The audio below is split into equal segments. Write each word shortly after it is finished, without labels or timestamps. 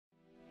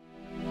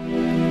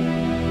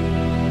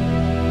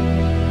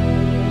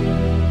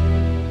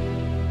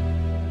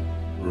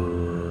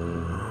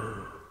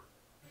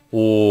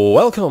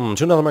Welcome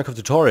to another Minecraft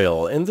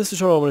tutorial. In this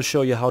tutorial I'm going to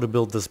show you how to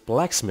build this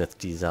blacksmith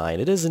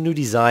design. It is a new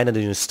design and a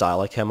new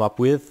style I came up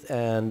with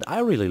and I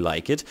really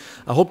like it.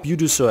 I hope you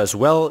do so as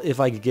well. If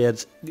I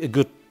get a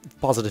good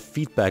positive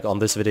feedback on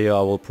this video,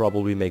 I will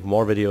probably make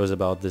more videos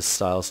about this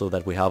style so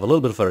that we have a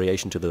little bit of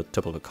variation to the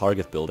typical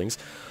Cargill buildings.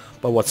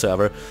 But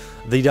whatsoever,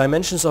 the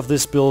dimensions of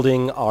this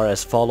building are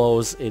as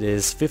follows. It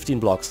is 15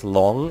 blocks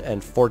long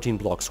and 14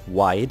 blocks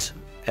wide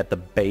at the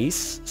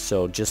base,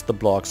 so just the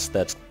blocks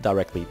that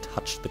directly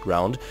touch the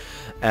ground.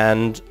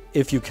 And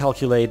if you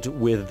calculate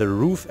with the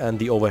roof and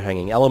the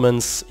overhanging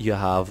elements, you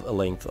have a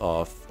length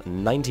of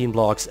 19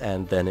 blocks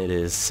and then it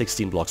is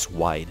 16 blocks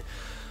wide.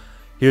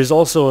 Here's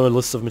also a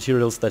list of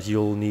materials that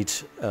you'll need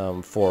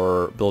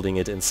for building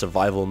it in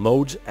survival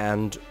mode,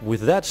 and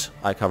with that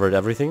I covered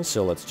everything,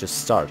 so let's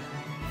just start.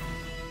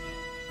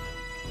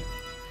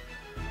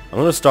 I'm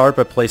going to start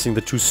by placing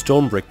the two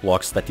stone brick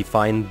blocks that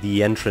define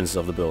the entrance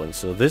of the building.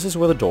 So this is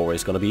where the doorway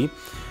is going to be.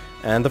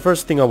 And the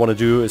first thing I want to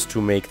do is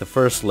to make the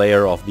first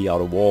layer of the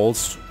outer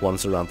walls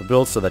once around the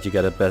build so that you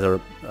get a better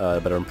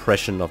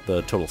impression of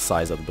the total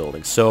size of the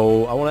building.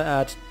 So I want to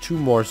add two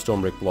more stone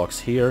brick blocks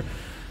here.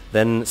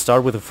 Then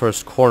start with the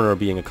first corner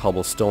being a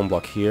cobblestone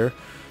block here.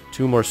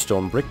 Two more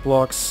stone brick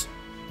blocks,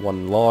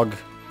 one log,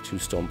 two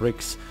stone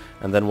bricks,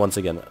 and then once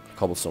again a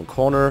cobblestone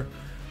corner,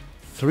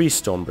 three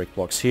stone brick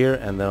blocks here,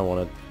 and then I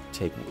want to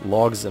take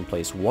logs and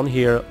place one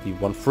here, leave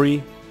one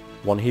free,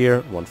 one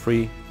here, one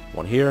free,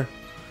 one here,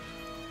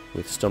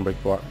 with stone brick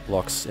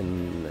blocks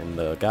in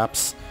the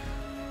gaps,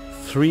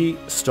 three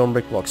stone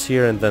brick blocks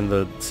here, and then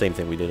the same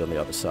thing we did on the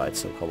other side,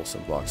 so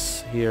cobblestone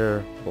blocks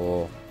here,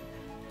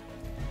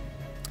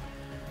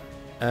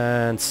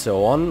 and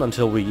so on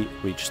until we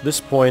reach this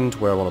point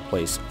where I want to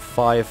place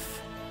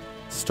 5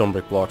 stone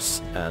brick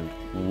blocks and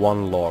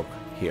one log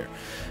here.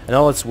 And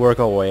now let's work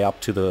our way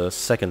up to the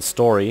second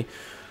story.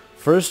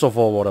 First of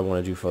all, what I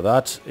want to do for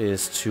that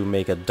is to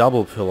make a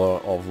double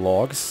pillar of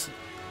logs,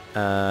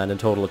 and in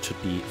total it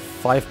should be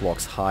 5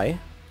 blocks high.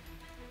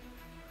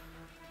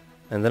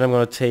 And then I'm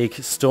going to take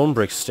stone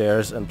brick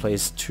stairs and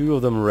place 2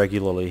 of them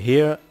regularly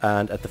here,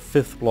 and at the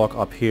 5th block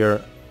up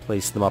here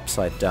place them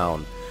upside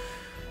down.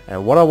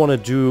 And what I want to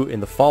do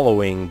in the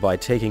following, by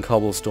taking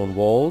cobblestone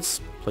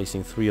walls,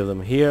 placing 3 of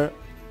them here,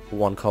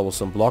 1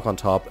 cobblestone block on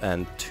top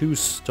and 2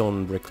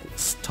 stone brick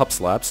top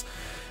slabs,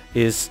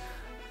 is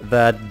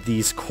that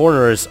these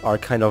corners are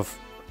kind of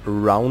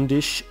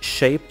roundish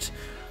shaped.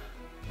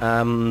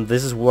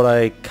 This is what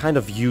I kind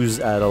of use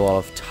at a lot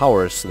of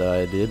towers that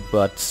I did,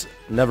 but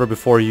never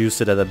before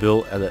used it at a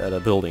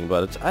building.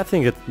 But I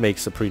think it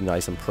makes a pretty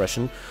nice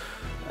impression.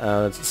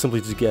 It's simply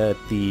to get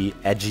the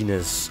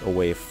edginess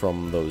away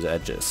from those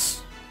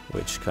edges,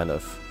 which kind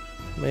of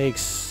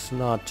makes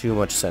not too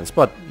much sense,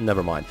 but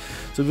never mind.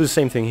 So do the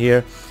same thing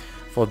here.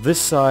 For this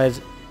side,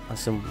 I'm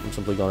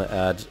simply going to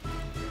add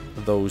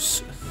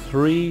those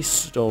 3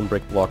 stone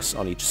brick blocks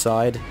on each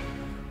side,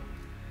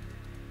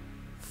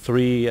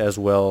 3 as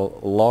well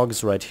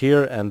logs right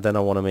here, and then I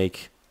want to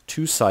make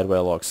 2 sideway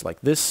logs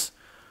like this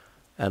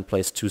and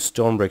place 2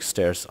 stone brick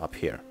stairs up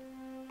here.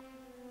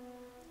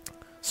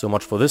 So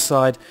much for this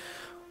side.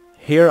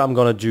 Here I'm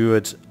gonna do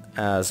it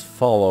as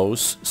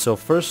follows. So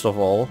first of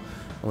all,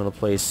 I'm gonna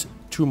place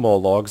 2 more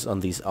logs on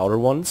these outer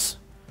ones,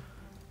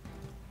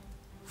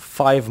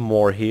 5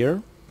 more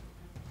here,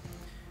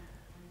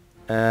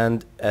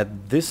 and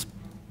at this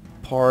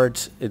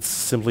part it's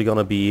simply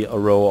gonna be a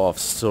row of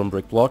stone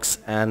brick blocks,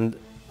 and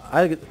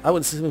I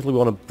would simply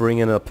want to bring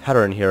in a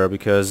pattern here,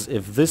 because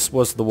if this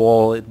was the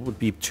wall it would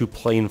be too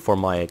plain for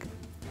my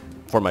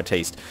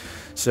taste.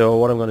 So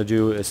what I'm going to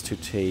do is to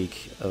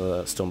take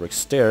stone brick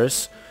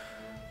stairs,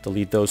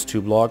 delete those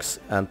 2 blocks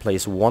and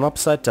place 1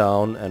 upside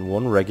down and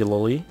 1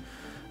 regularly.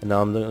 And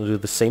now I'm going to do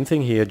the same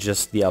thing here,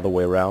 just the other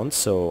way around.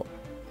 So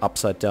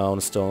upside down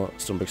stone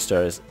brick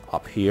stairs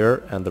up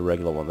here and the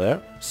regular one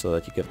there, so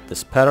that you get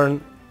this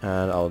pattern.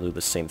 And I'll do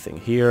the same thing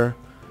here,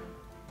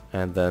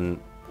 and then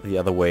the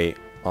other way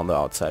on the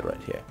outside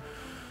right here.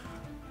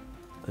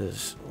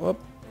 This, whoop,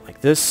 like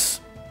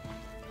this,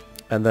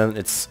 and then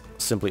it's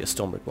simply a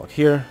stone brick block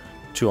here,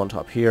 2 on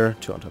top here,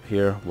 2 on top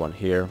here, 1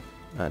 here,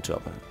 and 2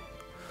 up there.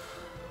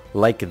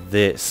 Like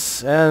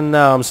this. And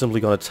now I'm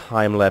simply going to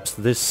time lapse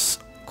this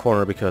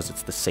corner because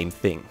it's the same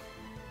thing.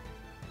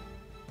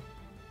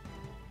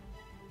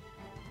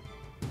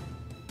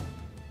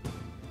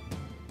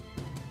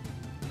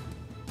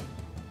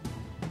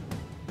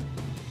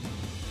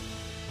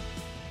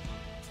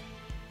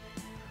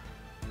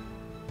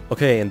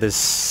 Okay, and this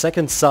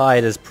second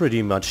side is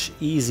pretty much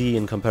easy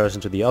in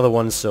comparison to the other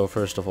ones. So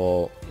first of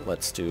all,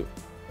 let's do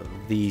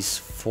these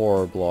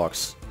 4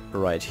 blocks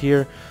right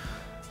here.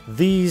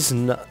 These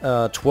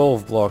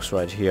 12 blocks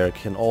right here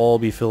can all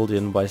be filled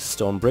in by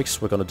stone bricks.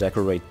 We're going to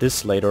decorate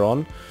this later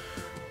on.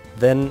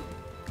 Then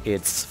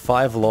it's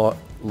 5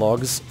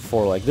 logs,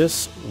 4 like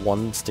this,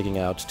 1 sticking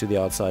out to the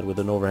outside with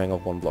an overhang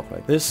of 1 block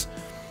like this.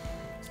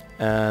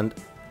 And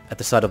at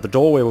the side of the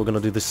doorway we're going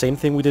to do the same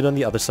thing we did on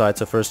the other side.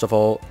 So first of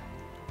all,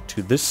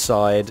 to this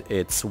side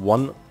it's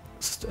 1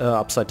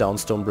 upside down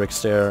stone brick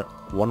stair,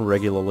 1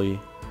 regularly,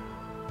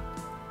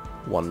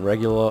 one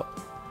regular,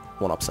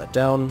 one upside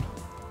down,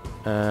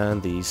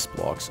 and these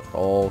blocks are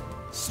all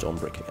stone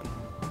brick again.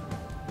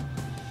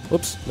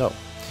 Oops, no.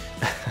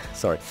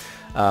 Sorry.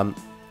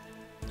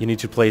 You need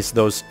to place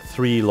those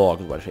 3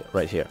 logs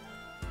right here.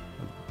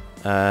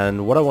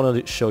 And what I want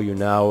to show you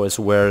now is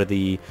where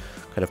the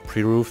kind of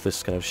pre-roof,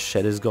 this kind of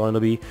shed, is going to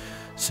be.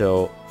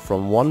 So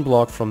from one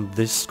block from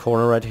this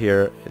corner right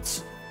here,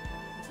 it's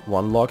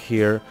one log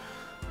here,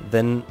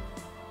 then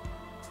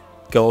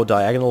go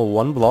diagonal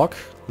 1 block,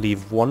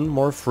 leave 1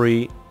 more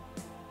free,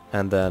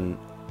 and then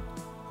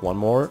 1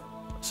 more,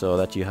 so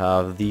that you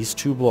have these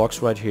 2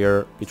 blocks right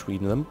here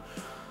between them.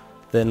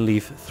 Then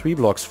leave 3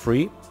 blocks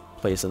free,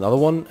 place another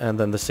one, and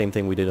then the same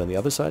thing we did on the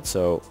other side,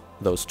 so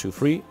those 2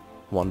 free,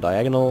 1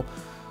 diagonal,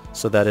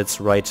 so that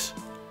it's right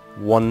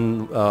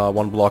one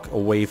block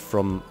away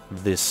from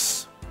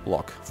this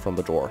block from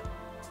the door.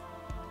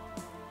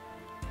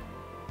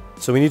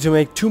 So we need to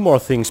make 2 more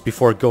things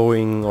before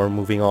going or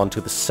moving on to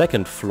the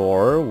second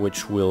floor,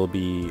 which will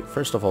be,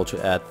 first of all,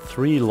 to add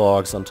 3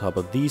 logs on top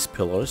of these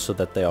pillars so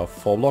that they are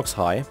 4 blocks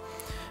high.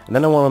 And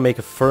then I want to make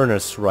a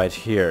furnace right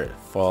here.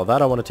 For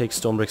that I want to take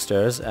stone brick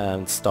stairs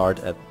and start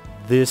at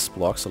this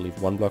block, so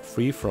leave 1 block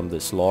free from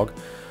this log,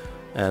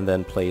 and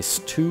then place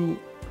 2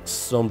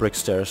 stone brick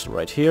stairs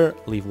right here,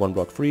 leave 1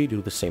 block free,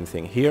 do the same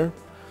thing here.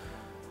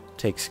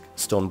 Take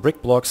stone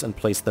brick blocks and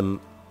place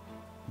them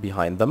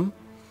behind them.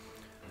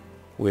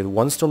 With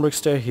 1 stone brick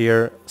stair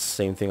here,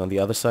 same thing on the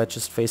other side,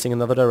 just facing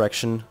another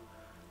direction,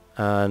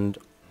 and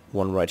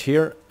 1 right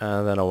here,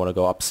 and then I want to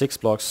go up 6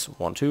 blocks,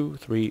 1, 2,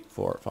 3,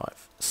 4,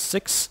 5,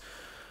 6,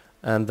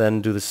 and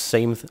then do the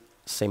same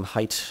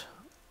height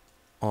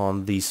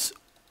on these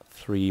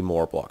 3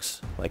 more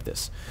blocks, like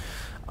this.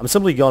 I'm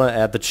simply gonna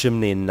add the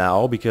chimney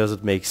now because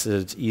it makes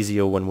it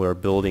easier when we're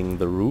building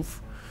the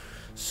roof.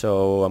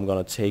 So I'm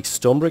gonna take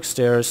stone brick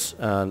stairs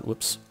and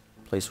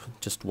place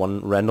just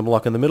 1 random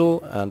block in the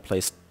middle and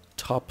place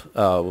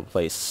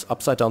place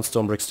upside down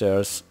stone brick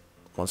stairs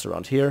once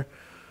around here,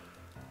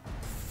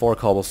 4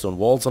 cobblestone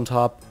walls on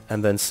top,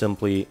 and then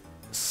simply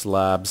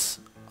slabs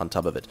on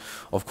top of it.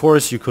 Of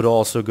course, you could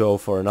also go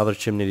for another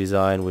chimney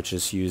design, which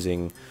is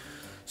using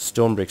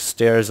stone brick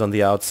stairs on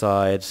the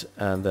outside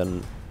and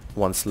then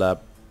 1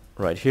 slab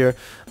right here.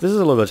 This is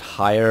a little bit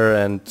higher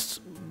and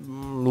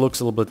looks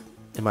a little bit,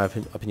 in my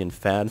opinion,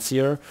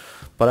 fancier,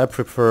 but I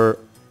prefer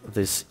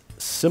this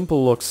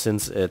simple look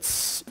since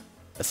it's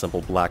a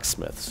simple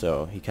blacksmith,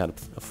 so he can't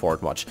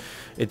afford much.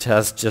 It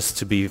has just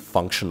to be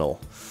functional.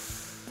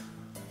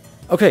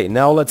 Okay,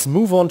 now let's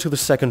move on to the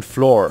second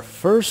floor.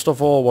 First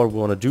of all, what we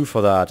want to do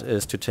for that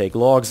is to take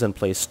logs and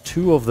place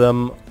 2 of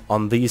them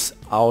on these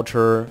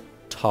outer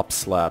top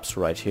slabs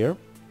right here.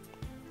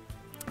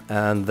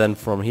 And then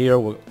from here,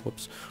 we're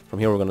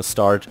going to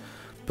start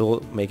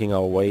making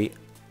our way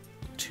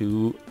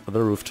to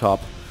the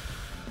rooftop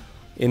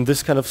in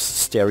this kind of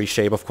stairy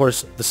shape. Of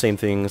course, the same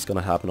thing is going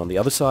to happen on the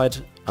other side.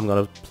 I'm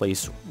going to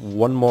place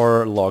 1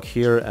 more log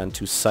here and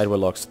 2 sideway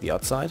logs to the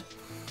outside.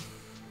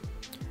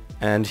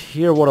 And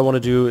here what I want to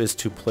do is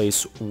to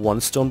place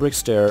 1 stone brick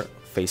stair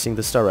facing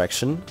this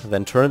direction,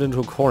 then turn it into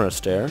a corner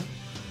stair,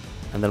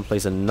 and then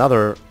place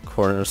another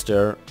corner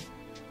stair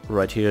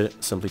right here,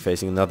 simply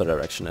facing another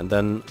direction, and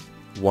then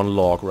 1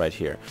 log right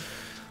here.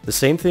 The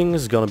same thing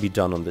is going to be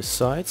done on this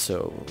side,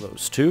 so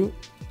those 2.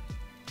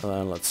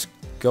 And let's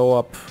go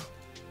up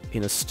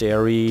in a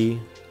staircasey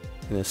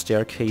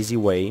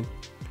way.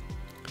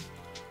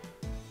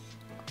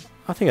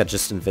 I think I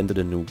just invented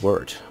a new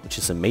word, which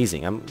is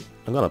amazing. I'm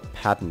gonna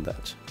patent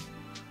that.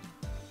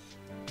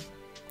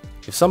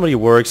 If somebody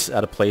works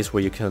at a place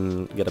where you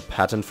can get a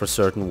patent for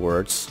certain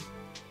words,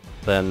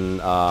 then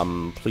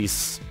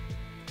please,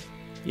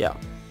 yeah,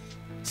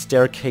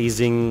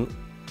 staircasing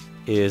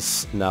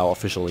is now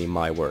officially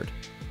my word.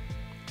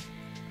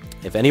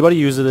 If anybody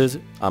uses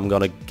it, I'm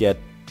gonna get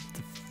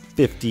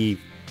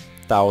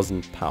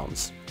 50,000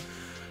 pounds.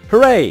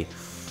 Hooray!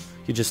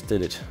 You just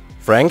did it.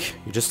 Frank,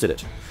 you just did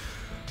it.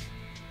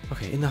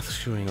 Okay, enough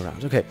screwing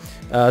around. Okay,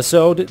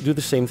 so do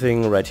the same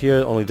thing right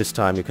here, only this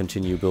time you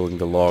continue building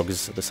the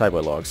logs, the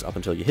sideway logs, up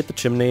until you hit the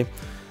chimney.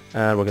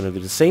 And we're gonna do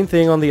the same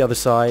thing on the other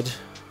side,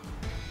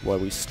 where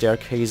we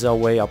staircase our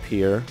way up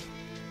here.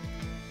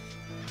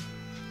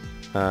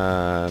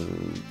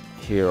 And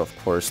here, of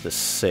course, the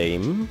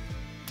same.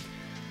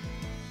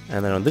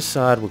 And then on this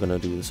side, we're gonna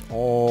do this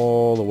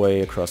all the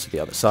way across to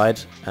the other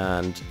side.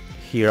 And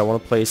here I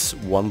want to place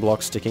 1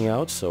 block sticking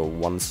out, so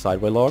 1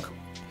 sideway log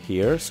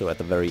here, so at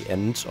the very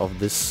end of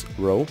this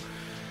row,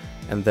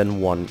 and then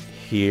 1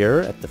 here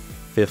at the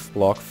 5th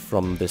block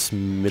from this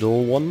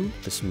middle one,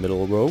 this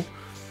middle row.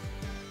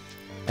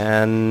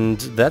 And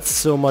that's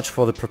so much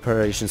for the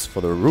preparations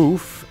for the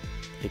roof,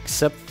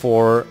 except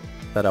for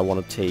that I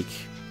want to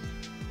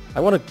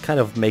kind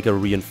of make a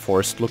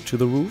reinforced look to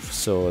the roof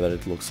so that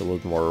it looks a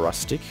little more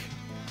rustic.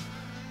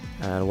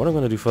 And what I'm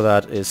going to do for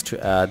that is to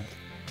add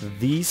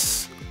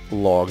these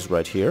logs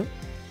right here.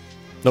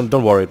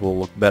 Don't worry, it will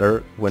look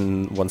better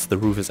once the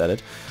roof is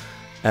added.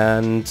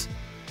 And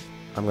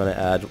I'm gonna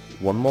add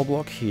 1 more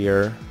block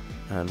here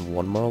and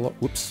 1 more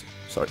whoops,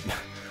 sorry.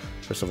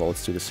 First of all,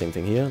 let's do the same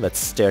thing here. Let's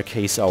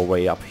staircase our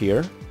way up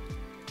here.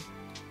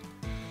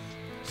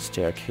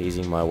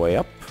 Staircasing my way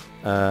up.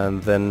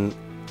 And then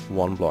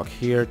one block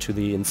here to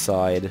the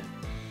inside.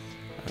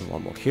 And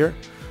one block here.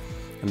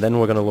 And then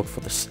we're gonna look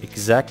for this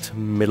exact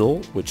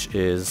middle, which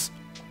is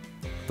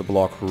the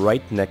block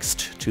right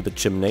next to the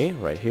chimney,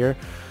 right here.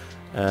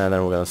 And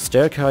then we're gonna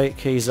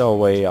staircase our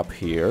way up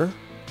here.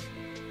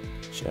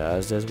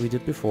 Just as we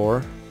did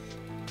before.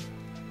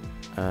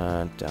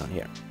 And down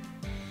here.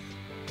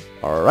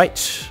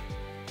 Alright.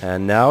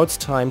 And now it's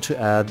time to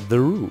add the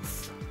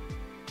roof.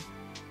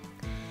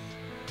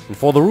 And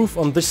for the roof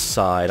on this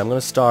side, I'm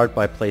gonna start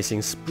by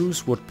placing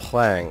spruce wood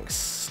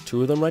planks.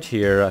 2 of them right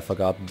here. I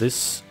forgot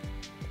this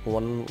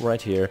one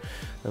right here.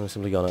 And I'm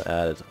simply gonna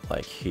add it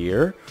like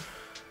here.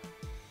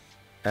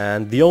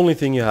 And the only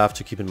thing you have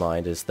to keep in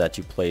mind is that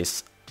you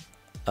place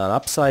an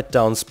upside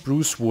down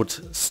spruce wood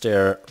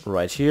stair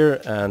right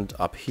here, and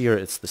up here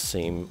it's the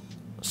same,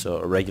 so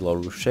a regular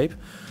roof shape.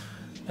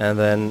 And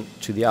then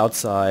to the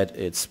outside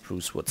it's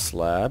spruce wood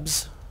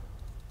slabs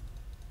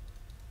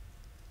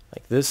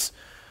like this.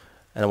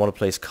 And I want to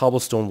place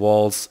cobblestone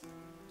walls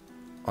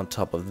on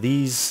top of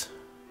these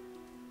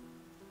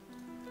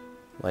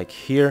like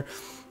here.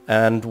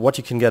 And what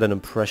you can get an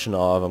impression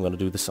of, I'm going to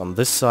do this on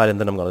this side, and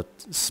then I'm going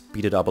to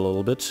speed it up a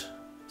little bit,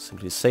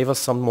 simply save us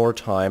some more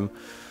time.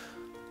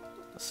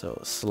 So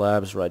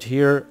slabs right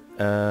here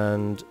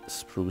and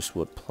spruce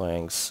wood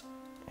planks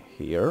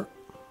here.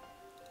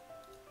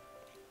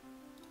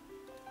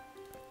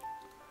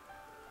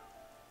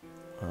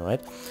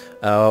 Alright.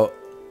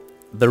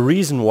 The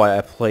reason why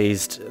I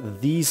placed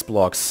these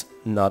blocks,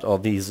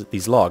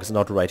 these logs,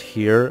 not right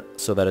here,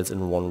 so that it's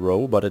in one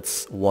row, but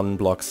it's one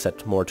block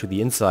set more to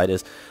the inside,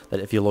 is that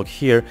if you look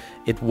here,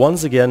 it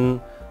once again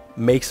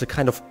makes a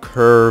kind of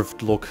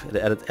curved look.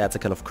 It adds a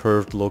kind of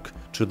curved look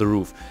to the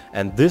roof.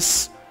 And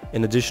this,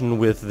 in addition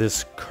with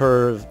this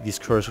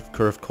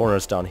curved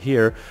corners down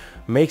here,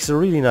 makes a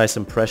really nice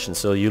impression.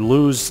 So you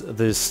lose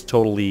this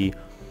totally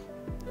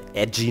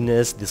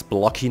edginess, this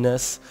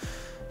blockiness.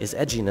 Is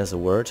edginess a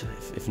word?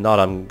 If not,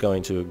 I'm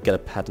going to get a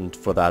patent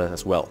for that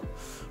as well.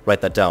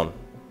 Write that down.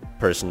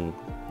 Person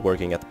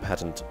working at the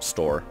patent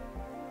store.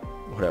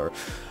 Whatever.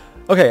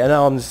 Okay, and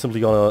now I'm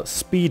simply gonna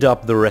speed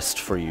up the rest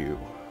for you.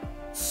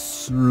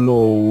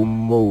 Slow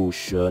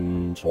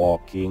motion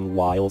talking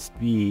while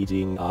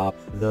speeding up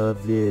the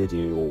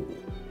video.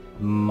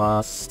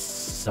 Must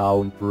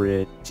sound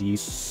pretty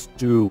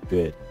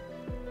stupid.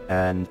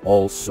 And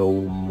also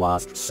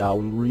must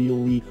sound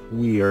really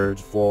weird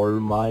for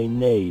my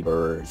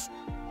neighbors.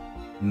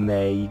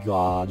 May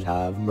God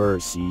have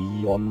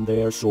mercy on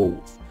their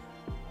souls.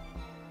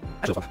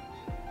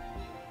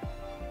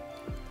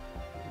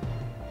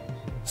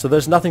 So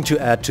there's nothing to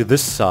add to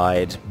this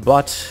side,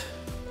 but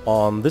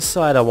on this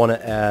side I want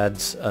to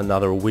add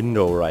another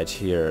window right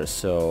here.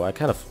 So I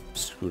kind of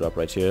screwed up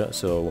right here.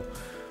 So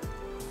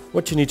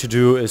what you need to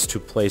do is to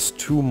place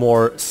 2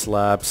 more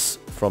slabs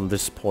from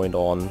this point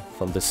on,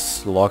 from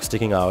this log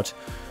sticking out,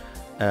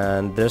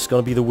 and there's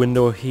going to be the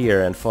window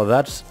here. And for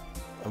that,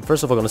 I'm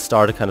first of all going to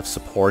start a kind of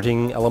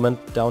supporting element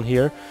down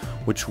here,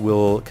 which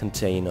will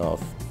contain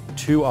of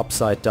 2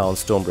 upside down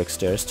stone brick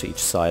stairs to each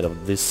side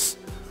of this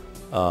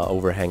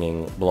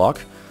overhanging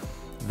block,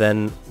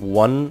 then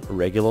 1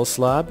 regular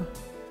slab,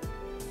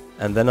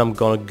 and then I'm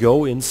gonna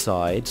go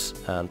inside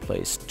and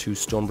place 2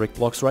 stone brick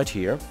blocks right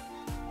here.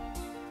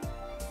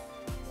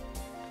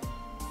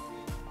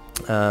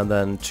 And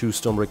then 2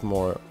 stone brick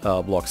more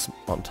blocks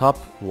on top,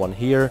 1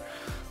 here,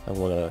 and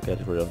we're gonna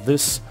get rid of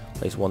this,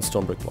 place 1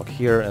 stone brick block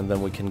here, and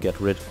then we can get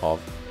rid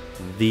of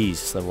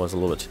these. That was a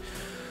little bit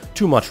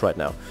too much right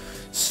now.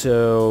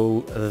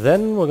 So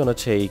then we're gonna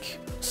take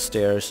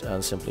stairs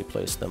and simply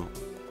place them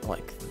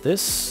like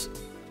this,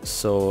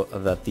 so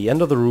that the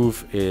end of the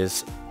roof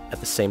is at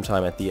the same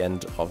time at the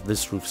end of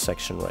this roof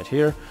section right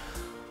here.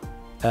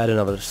 Add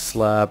another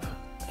slab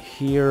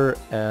here,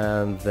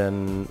 and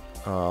then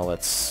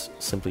let's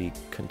simply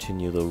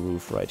continue the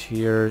roof right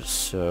here.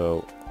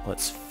 So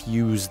let's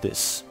fuse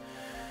this.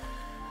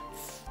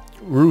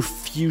 Roof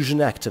fusion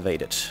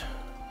activated.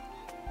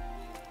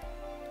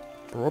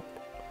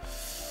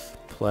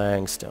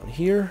 Planks down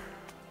here,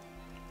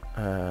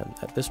 and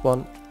at this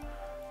one,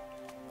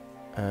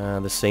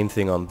 and the same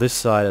thing on this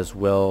side as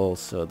well.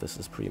 So this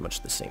is pretty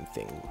much the same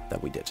thing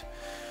that we did.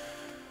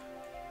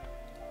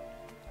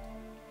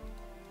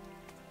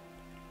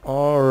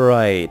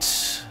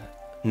 Alright,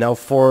 now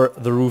for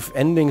the roof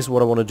endings,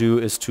 what I want to do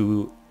is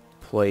to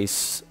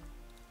place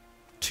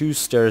 2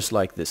 stairs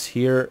like this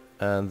here,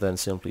 and then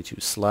simply 2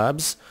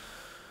 slabs.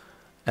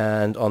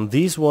 And on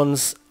these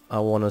ones I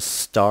want to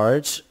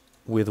start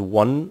with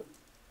one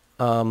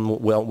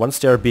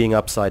stair being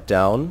upside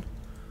down,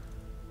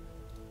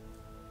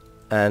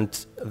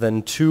 and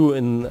then 2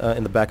 in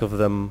the back of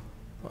them,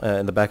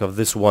 in the back of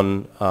this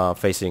one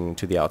facing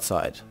to the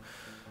outside.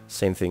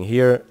 Same thing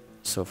here.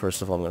 So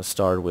first of all, I'm going to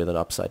start with an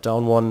upside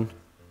down one,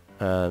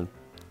 and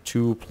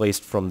 2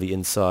 placed from the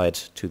inside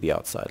to the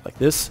outside like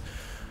this,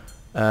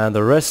 and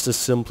the rest is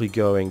simply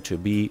going to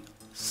be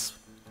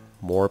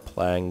more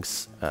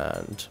planks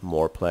and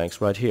more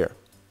planks right here.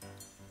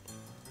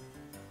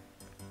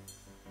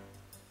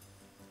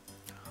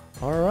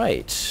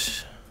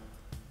 Alright.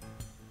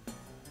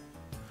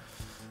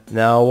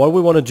 Now what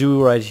we want to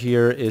do right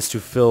here is to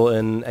fill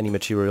in any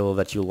material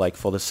that you like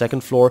for the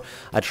second floor.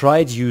 I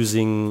tried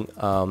using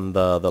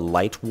the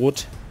light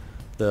wood,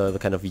 the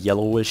kind of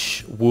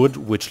yellowish wood,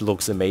 which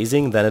looks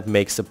amazing. Then it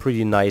makes a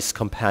pretty nice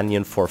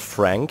companion for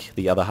Frank,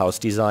 the other house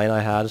design I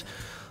had,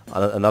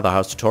 another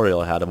house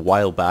tutorial I had a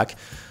while back.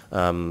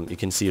 You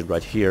can see it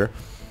right here.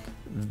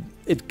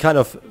 It kind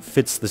of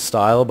fits the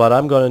style, but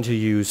I'm going to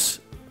use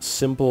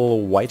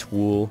simple white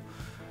wool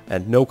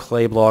and no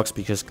clay blocks,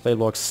 because clay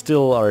blocks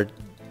still are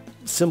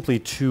simply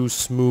too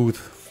smooth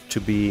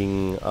to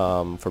being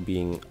for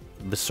being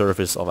the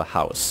surface of a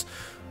house,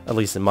 at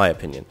least in my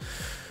opinion.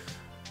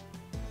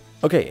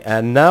 Okay,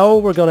 and now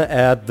we're gonna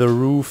add the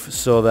roof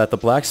so that the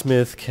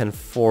blacksmith can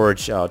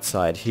forge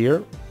outside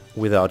here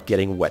without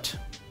getting wet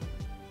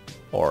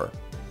or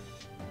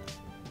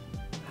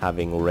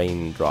having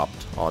rain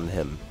dropped on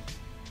him.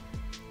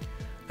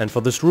 And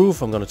for this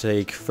roof I'm gonna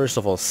take first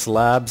of all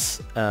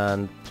slabs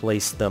and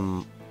place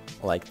them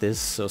like this.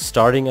 So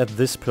starting at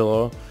this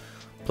pillar,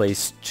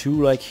 place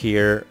 2 like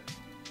here,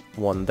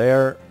 1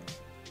 there,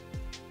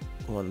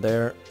 1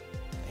 there,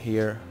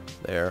 here,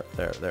 there,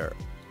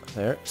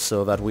 there,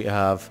 so that we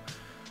have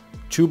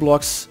 2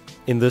 blocks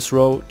in this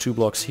row, 2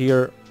 blocks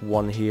here,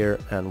 1 here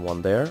and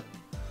 1 there.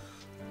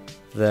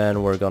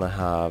 Then we're gonna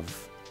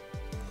have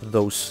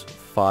those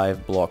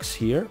 5 blocks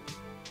here,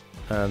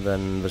 and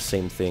then the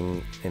same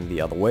thing in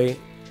the other way,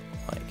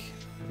 like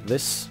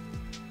this.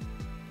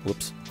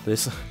 Whoops,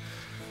 this.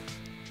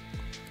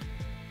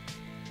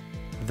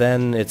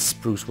 Then it's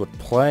spruce wood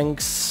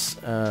planks,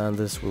 and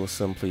this will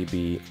simply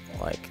be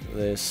like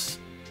this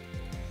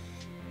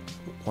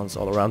once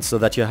all around, so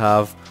that you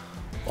have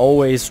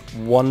always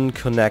one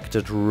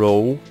connected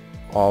row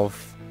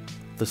of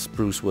the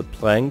spruce wood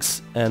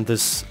planks and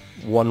this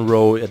one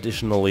row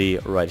additionally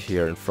right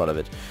here in front of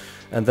it.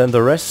 And then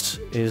the rest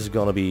is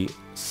gonna be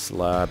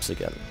slabs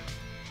again.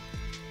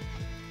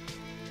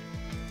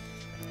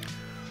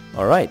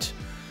 Alright,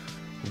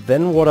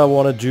 then what I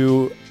want to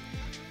do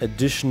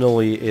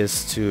additionally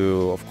is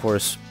to, of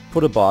course,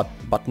 put a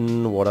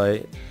button, what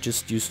I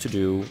just used to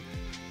do,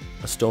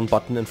 a stone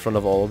button in front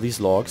of all of these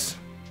logs.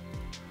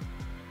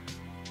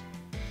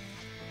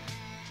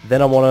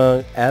 Then I want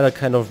to add a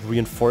kind of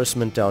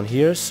reinforcement down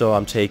here, so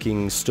I'm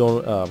taking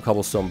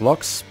cobblestone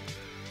blocks,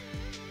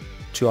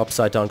 2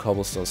 upside down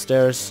cobblestone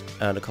stairs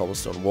and a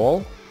cobblestone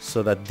wall,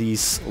 so that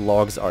these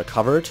logs are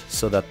covered,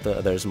 so that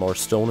there's more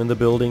stone in the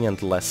building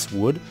and less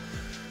wood.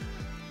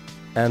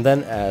 And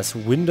then as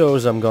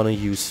windows I'm gonna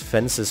use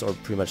fences, or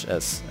pretty much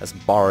as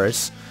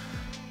bars,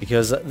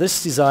 because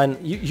this design,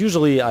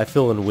 usually I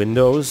fill in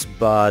windows,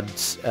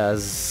 but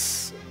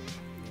as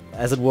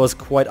it was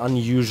quite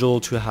unusual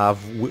to have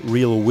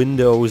real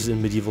windows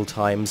in medieval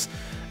times,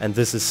 and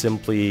this is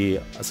simply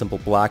a simple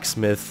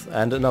blacksmith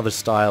and another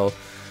style,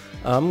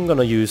 I'm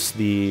gonna use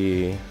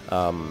the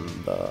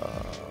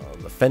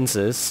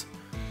fences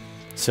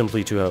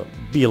simply to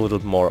be a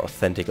little more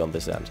authentic on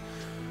this end.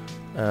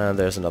 And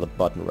there's another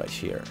button right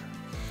here.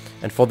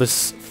 And for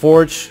this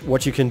forge,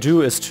 what you can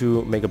do is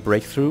to make a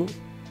breakthrough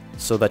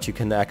so that you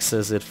can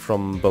access it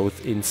from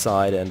both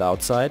inside and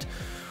outside,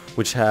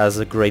 which has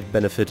a great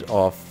benefit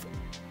of,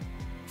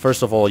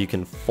 first of all, you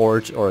can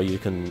forge, or you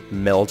can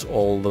melt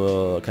all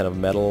the kind of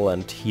metal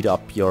and heat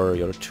up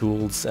your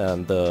tools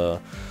and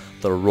the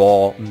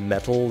raw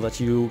metal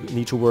that you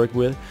need to work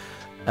with,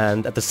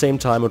 and at the same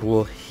time it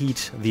will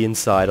heat the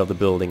inside of the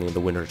building in the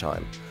winter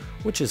time,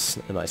 which is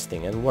a nice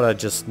thing. And what I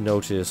just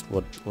noticed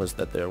was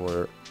that there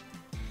were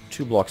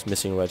 2 blocks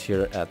missing right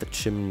here at the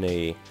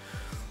chimney.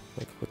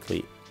 Let me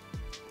quickly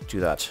do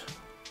that.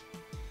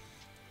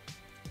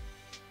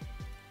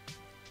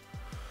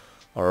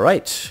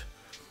 Alright.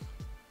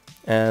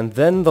 And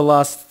then the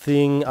last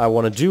thing I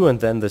want to do, and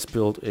then this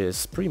build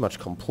is pretty much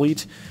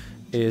complete,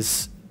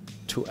 is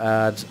to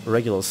add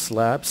regular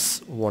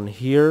slabs. 1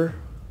 here,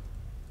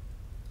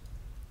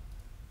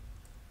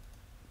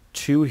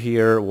 2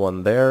 here,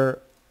 1 there.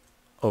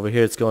 Over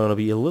here it's going to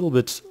be a little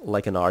bit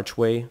like an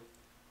archway,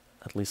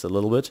 at least a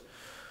little bit.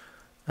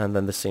 And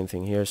then the same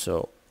thing here,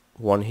 so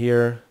 1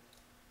 here,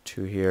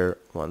 2 here,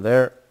 1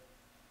 there.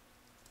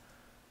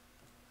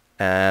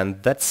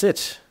 And that's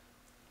it.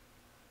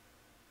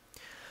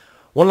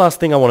 One last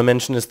thing I want to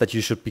mention is that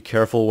you should be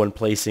careful when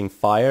placing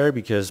fire,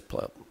 because,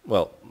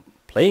 well,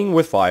 playing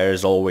with fire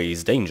is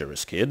always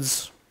dangerous,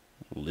 kids.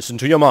 Listen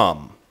to your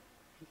mom,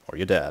 or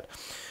your dad.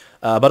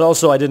 But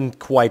also I didn't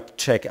quite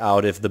check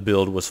out if the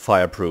build was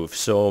fireproof,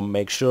 so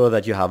make sure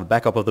that you have a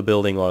backup of the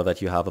building, or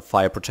that you have a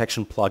fire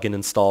protection plugin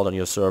installed on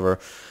your server,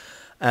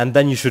 and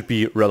then you should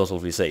be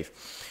relatively safe.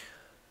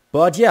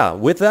 But yeah,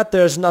 with that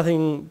there's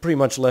nothing pretty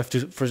much left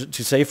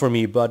to say for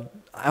me, but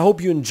I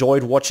hope you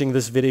enjoyed watching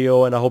this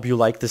video, and I hope you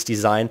like this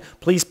design.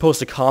 Please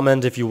post a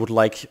comment if you would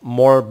like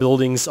more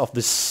buildings of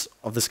this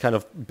kind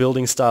of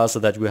building style, so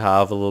that we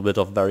have a little bit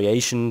of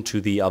variation to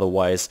the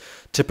otherwise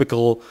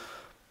typical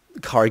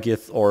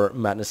Kargith or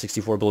Madness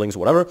 64 buildings,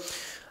 whatever.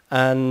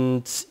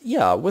 And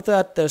yeah, with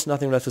that, there's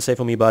nothing left to say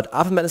for me, but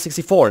after Madness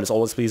 64, and as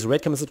always, please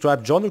rate, comment,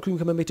 subscribe, join the crew,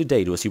 come and make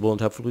today. Do as you will,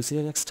 and hopefully see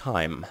you next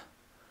time.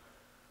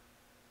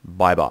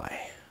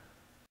 Bye-bye.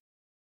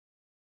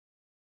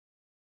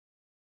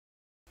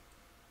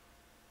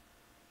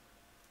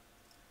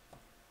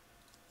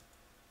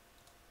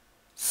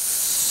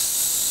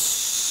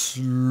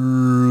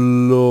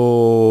 Slow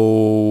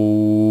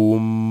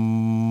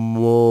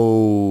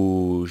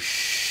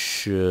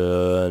motion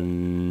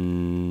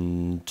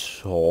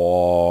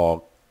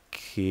talking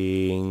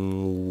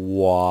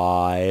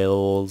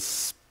while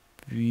speeding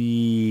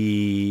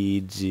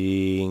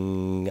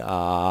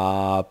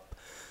up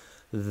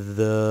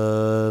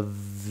the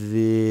video.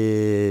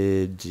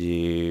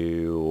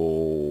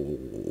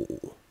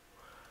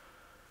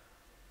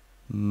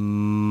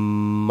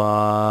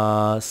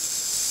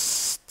 Must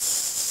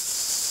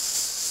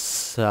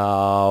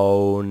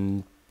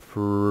sound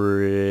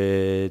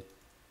pretty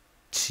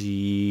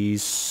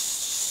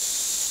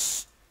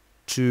stupid,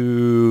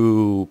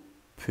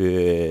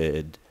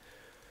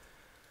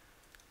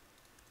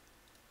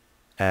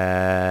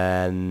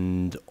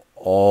 and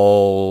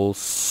also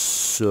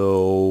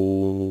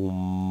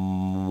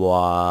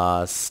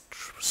must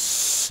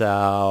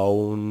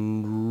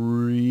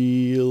sound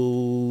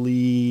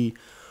really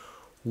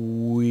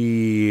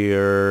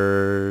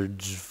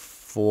weird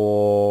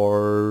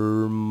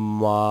for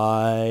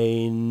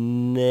my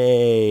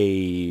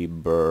neighbors.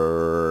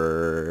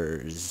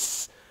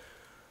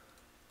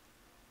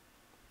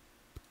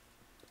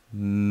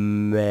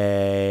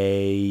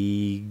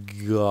 May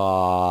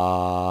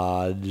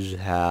God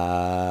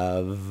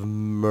have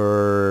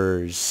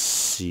mercy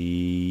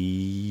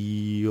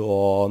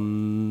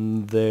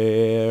on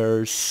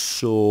their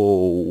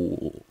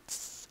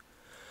souls.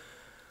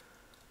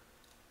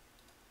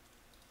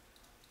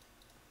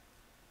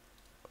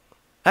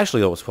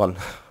 Actually, that was fun.